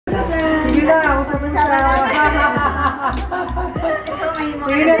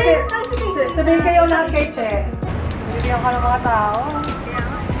Sabihin kayo lahat kay Che. Bibigyan ka ng mga tao.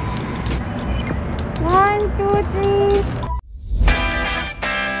 1, 2,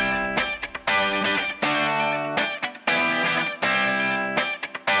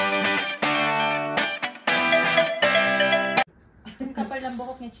 3. Kapal ng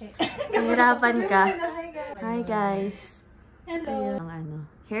buhok ni Che. Nahirapan ka. Hi guys. Hello. Ang ano,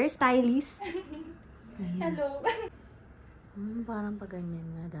 hairstylist. Hello. Parang pa ganyan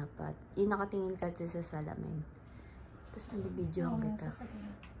nga dapat. Yung nakatingin ka sa salamin. Tapos nabibidyohan kita.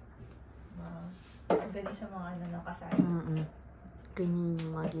 Ang galing sa mga ano nakasaya. Ganyan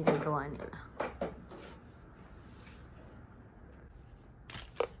yung mga ginagawa nila.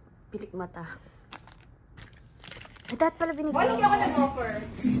 Pilik mata. Ay, dapat pala binigyan. Wala ako nag-offer.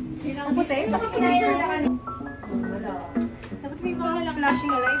 Ang puti? Bakit kinain na ka? Wala. Dapat may mga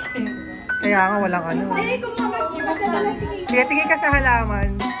flashing lights eh. Kaya nga walang ano. Ay, kung mag-ibag na lang sige. Sige, tingin ka sa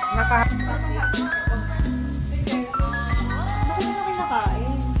halaman. Bakit mo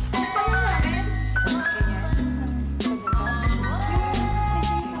kinakain?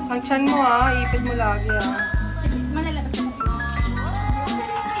 Ang tiyan mo ipit mo lagi Malalabas ako.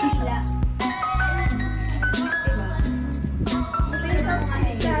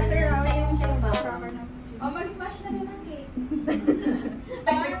 Mag-smash na naman cake.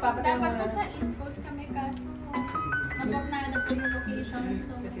 Dapat po sa East Coast kami kaso napornada po yung location.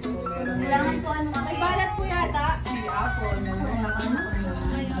 So, Kailangan po ano may balat po yata. Si Apple.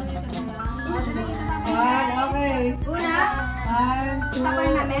 Ngayon, ito na lang. Okay. Una,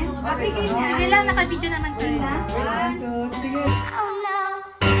 tapos namin. Okay, game na. Sige lang, naka-video naman tayo. One, two, Sige.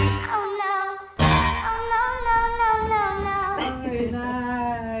 Okay,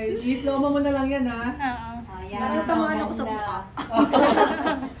 nice. I-slow mo na lang yan, ha? Oo. Mas tamaan ako sa mukha.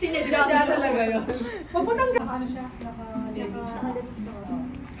 Sinadya talaga yun. Papunang ka. Ano siya? Naka-legging siya.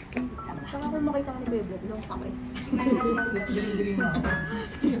 Saan ako makita ka ni Kuya Vlog? Long pakay. Diling-diling na.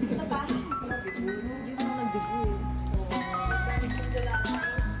 Hindi naman nagbigo eh.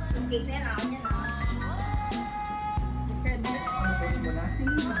 Yung cake na yan, ako yan Credits. Ano pwede mo na?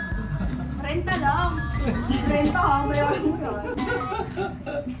 Renta lang. Renta ha, bayaran mo yan.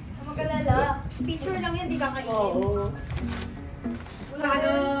 Mag-alala. Picture lang yan, di kakainin. Oo.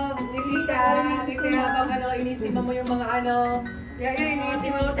 Ano, Nikita, kaya bang ano, inistima mo yung mga ano,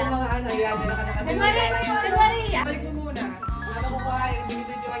 inistima mo itong mga ano, yan, nakatapos. Kunwari. Balik mo muna. Ano ko kuha, yung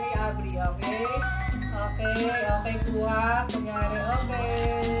binibidyo ni Abri, okay? Okay, kuha. Kunyari, okay.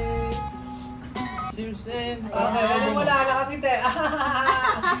 Okay, ano mo lang, nakakita eh.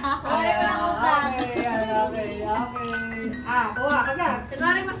 Kunwari ko lang utang. Okay. Kuha, kagat.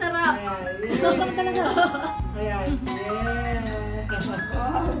 Kunwari masarap. Ayan, talaga. Ayan, yeah.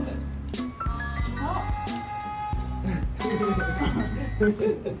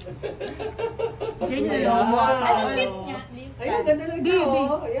 Genuine. Anong lift niya? Ayun, ganda lang siya,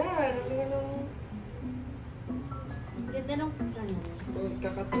 oh. Ayan, Ganda nung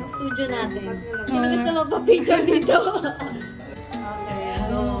kakat. studio natin. Sino gusto magpa-picture dito? Okay,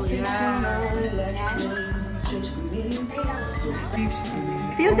 go, yeah.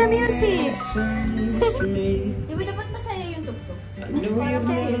 Feel the music! Di ba dapat masaya yung tugtog? Ganda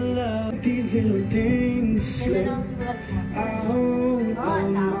nung vlog mo.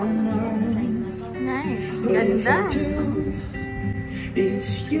 Nice. Ganda.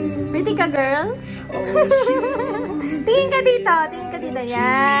 Pretty ka, girl? Tingin ka dito.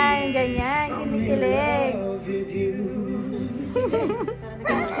 Yan. Ganyan. Kinikilig.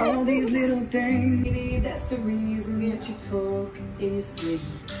 All these little things. That's the reason that you talk in your sleep.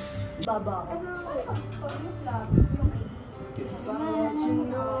 Baba. If I want you to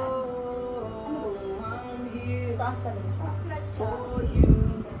know I'm here Taas talaga siya. for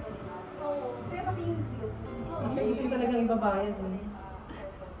you. Pero pati yung view. Gusto talagang ibabayad eh.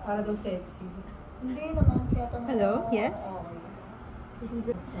 Para daw sexy. Hindi naman. Kaya tanong. Hello? Yes?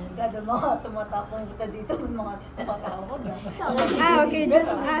 Kada mga tumatapong kita dito, mga tumatawag. Okay.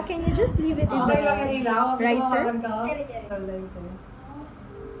 Can you just leave it in Okay lang yung ilaw. riser?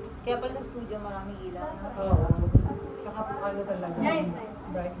 Kaya pala sa studio maraming ilaw. Oo. Tsaka ano talaga. Nice.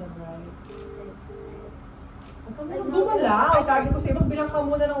 Bright na bright. Huwag ka muna gumalaw. Sabi ko sa'yo, magbilang ka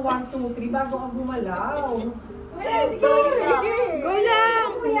muna ng 1, 2, 3 bago ka gumalaw. Sorry! Go lang!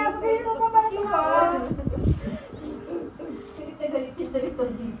 Kuya, magaling mo pa ba ito ka?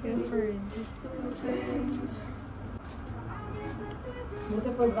 Buti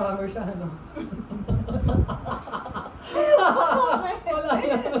programmer siya, ano? Wala na.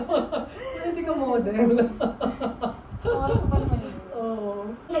 Hindi ka model.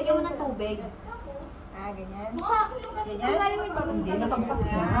 Oo. Lagyan mo ng tubig. Ganyan. Hindi, nakabukas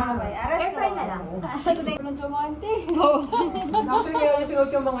na. Airfry na lang. Ng Diamante. Actually, ngayon yung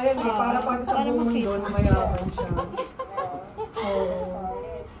sinuot yung mga yan eh. Para pati sa buong mundo na mayaman siya.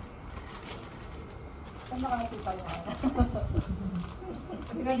 Saan nakakita mo?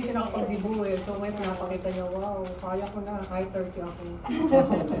 Kasi nga hindi siya nakapag-dibu eh. So may pinapakita niya, wow, kaya ko na. Kahit 30 ako.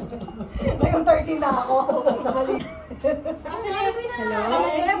 Ngayon 30 na ako.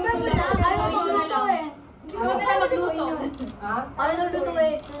 Ayaw mo na lang. Gusto ko na lang magluto. Ha? Ano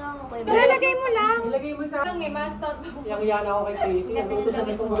lulutuin? Ito lang ako. Lalagay mo lang. Ilagay mo sa... Lang eh, mastab. Yang-yan ako kay Casey. Ganda ng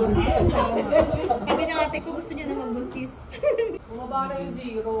damit mo. Sabi ng ate ko, gusto niya na magbuntis. Bumaba na yung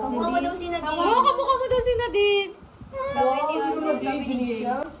zero. Kamukha mo daw si Nadine. Oo, kamukha mo daw si Nadine. Sabi ni Wow, Ano, sabi ni Jay.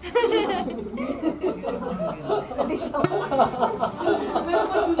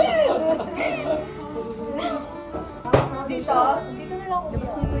 Janisha. Dito na lang ako.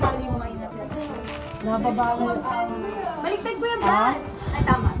 Labas mo tali mo kayo na. Nababangon. Baliktad ko yung brad. Ay,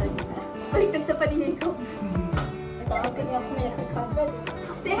 tama. Baliktad sa paningin ko. Ito, kanya ako sa may nakakabal.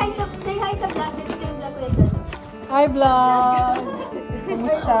 Say hi sa vlog. Dito yung vlog ko yung vlog. Hi vlog!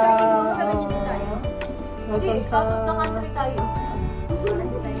 Kumusta? Dito tayo. Hindi, Welcome out of the country tayo.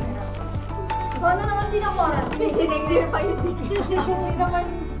 Ano naman din ako? Kasi next year pa yun. Hindi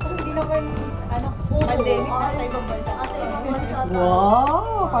naman, ano, pandemic na sa ibang bansa. Kasi ibang bansa tayo.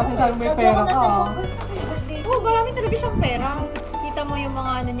 Wow! Kasi sabi may pera ka. Oo, marami talaga siyang pera. Kita mo yung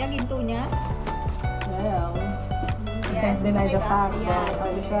mga ano niya, ginto niya. Yeah. You can't deny the fact. Yeah.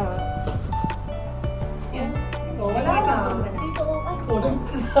 Ano siya? Yun. Oh, wala na. Dito, ay, Tulog.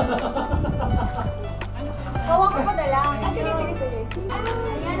 hawak ko pa na lang. Sige.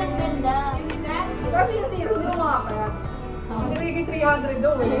 Ayan, ang ganda. Kasi yung zero, hindi mo makakayat. Kasi nagiging 300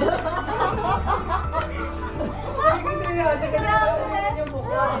 daw eh. Nagiging 300 kasi wala yung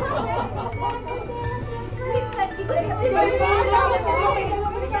mukha. Ikot-ikot mo Yan, dyan.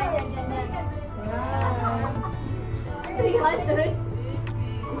 yan. 300.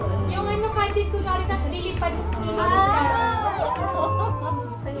 Yung ano, kahit dito kunwari sa lilipad sa street.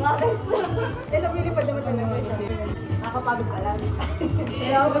 Ay, mga guys. Lumilipad naman talaga siya. Nakakapagod pa lang.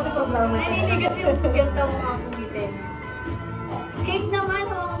 Kaya ako ba ito programa? Naninigas yung ganda mo nga kumitin. Cake naman.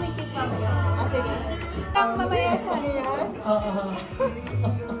 Hawakan mo yung cake mamaya. Sige. Mamaya sa Yan.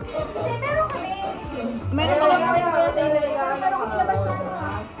 Hindi, meron kami. Meron ka lang kayo para sa inyo. Meron kami labas na ano.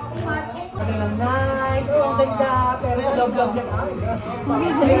 Ano lang, nice. Oh, ang ganda. Pero sa loob-loob yan.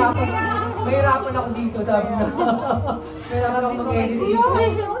 Mahirapan ako dito, sabi na. Mahirapan ako mag-edit dito.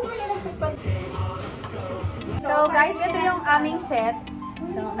 So guys, ito yung aming set.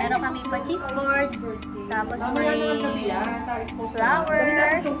 So meron kami pa cheese board. Tapos Mamaya naman may kami yan. Sa exposure.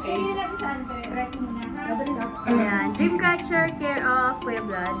 flowers. Sige natin sa Andre. Ready mo na. Ayan, Dreamcatcher, care of Kuya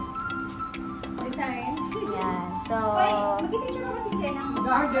Blood. Design. Ayan, so Mag-picture naman si Jen.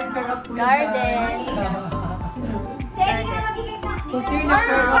 Garden, karap po. garden. Jen, hindi ka na mag-ikit na. Kutina,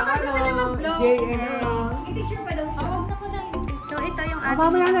 karap, ano, JN. I-picture pa daw siya. Huwag na ko na yung So ito yung ating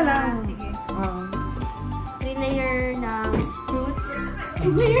Mamaya na lang. Sige. 3-layer ng fruits.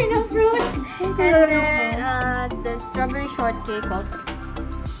 3-layer ng fruits. And then the strawberry shortcake. Oh.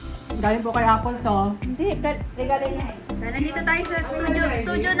 Galing po kay Apple to. Hindi, regalo niya eh. So nandito tayo sa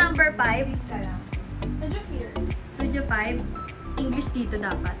studio number 5. Medyo fierce. Studio 5. English dito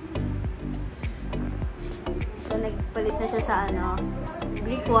dapat. So nagpalit na siya sa ano,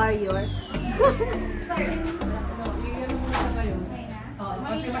 Greek warrior. Oo,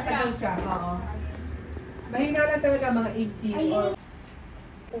 kasi matagal siya. Oo. Mahina lang talaga mga 80 or...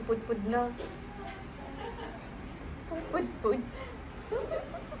 Pupud-pud na. Pupud-pud.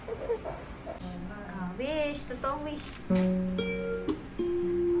 Wish, totoong wish.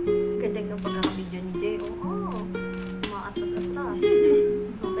 Ganda ng pagkaka-video ni Jay. Oo. Maatras-atras.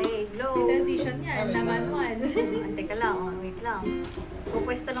 Okay, glow. transition yan, naman one. Ante ka lang, wait lang.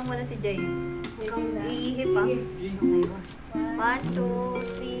 Pupwesto lang muna si Jay. Iihip ah. Okay, 1, 2,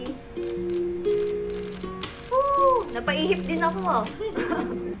 3. Woo! Napaihip din ako ah.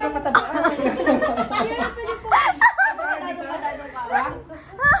 Katabaan.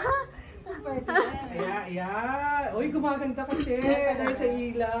 Ayan. Uy, gumaganda ka, Che. Dahil sa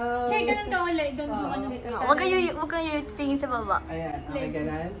ilaw. Che, ganun ka wala. Ganun ka ulit. Huwag kayo tingin sa baba. Ayan, okay,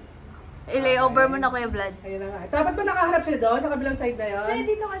 ganun. I-layover mo na Kuya Vlad. Ayan na nga. Dapat ba nakaharap siya doon sa kabilang side na yun? Che,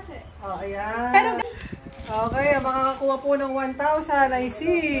 dito ka, Che. Oh, ayan. Okay, ang makakakuha po ng 1,000 I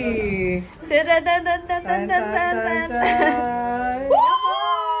see. Tan tan tan tan tan tan tan tan.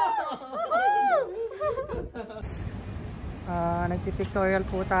 Nagpipictorial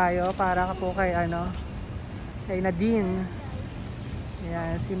po tayo para po kay kay Nadine.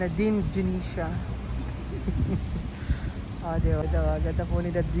 Ayan, si Nadine Janisha. Diba? Ganda po ni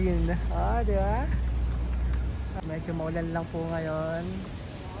Dadin. Diba? Medyo maulan lang po ngayon.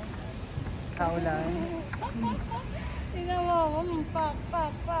 Kaulan. Tingnan mo, pak.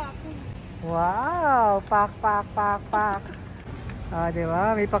 Wow! Pak.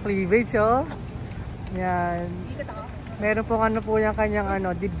 Diba? May pa-cleavage, oh. Yan. Meron pong ano po yung kanyang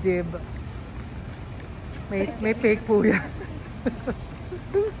dibdib. May fake po yan.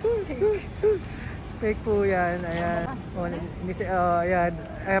 Fake po yan. Ayan. Ayan.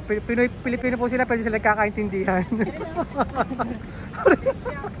 Pilipino po sila, pero sila kakaintindihan.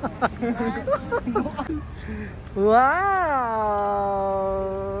 Wow!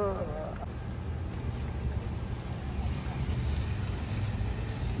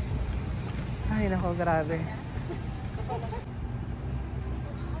 Ay, nako, grabe.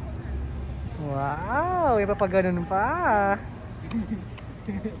 Wow! Iba pa ganun pa.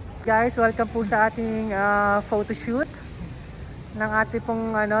 Guys, welcome po sa ating photoshoot ng ating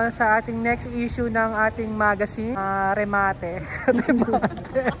pong sa ating next issue ng ating magazine, Remate.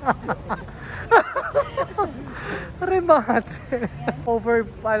 Remate.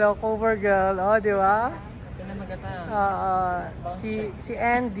 Cover girl, di ba? Si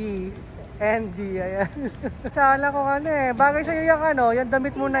Andy, ayan. Sana kung bagay sa'yo yung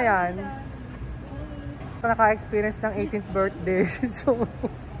damit mo na yan. Naka-experience ng 18th birthday.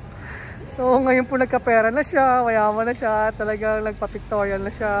 So ngayon po nagkapera na siya, mayaman na siya, talagang nagpa-pictorial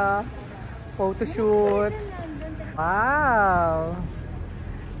na siya, photoshoot. Wow!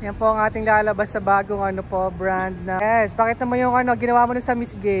 Yan po ang ating lalabas sa bagong brand na. Yes, pakita mo yung ginawa mo na sa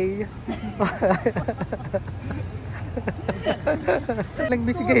Miss Gay.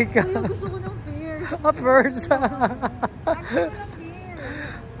 Nag-Miss Gay ka. Gusto ko ng fierce. Fierce.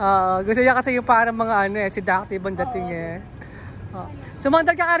 Gusto niya kasi yung parang mga seductive ang dating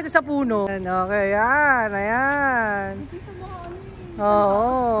Sumandal ka rito sa puno. Okay, yan. Ayan.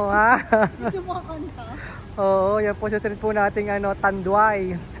 Oo. Oo, yan po susunod po nating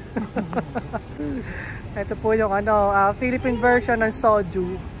tanduay. Ito po yung Philippine version ng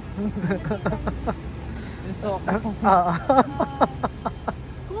soju.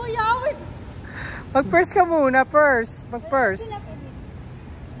 Kuya, wait. Mag-purse ka muna, purse. Mag-purse.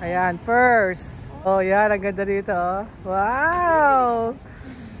 Ayan, purse. Oh, yan. Ang ganda dito. Wow!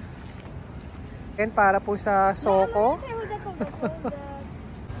 And para po sa Soko.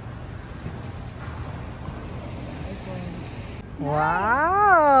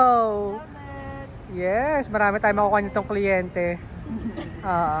 Wow! Yes, marami tayong makukuha nitong kliyente.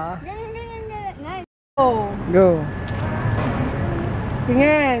 Ganyan. Nice. Go.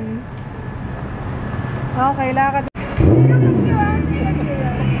 Tingin. Okay, lakad.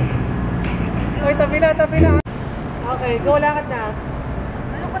 Uy, tabi na. Okay, go, lakad na.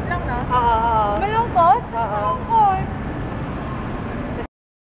 Malungkot lang, no? Malungkot? Malungkot.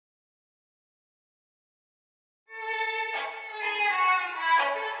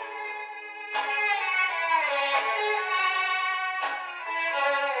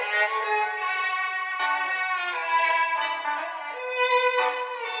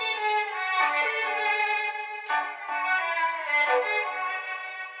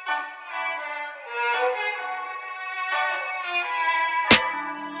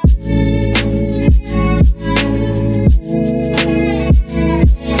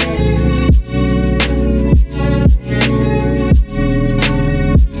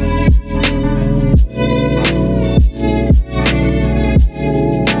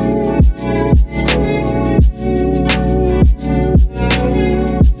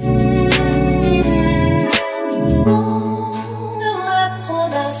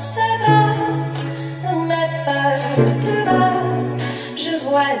 Je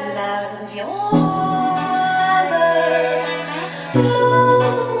vois la viande.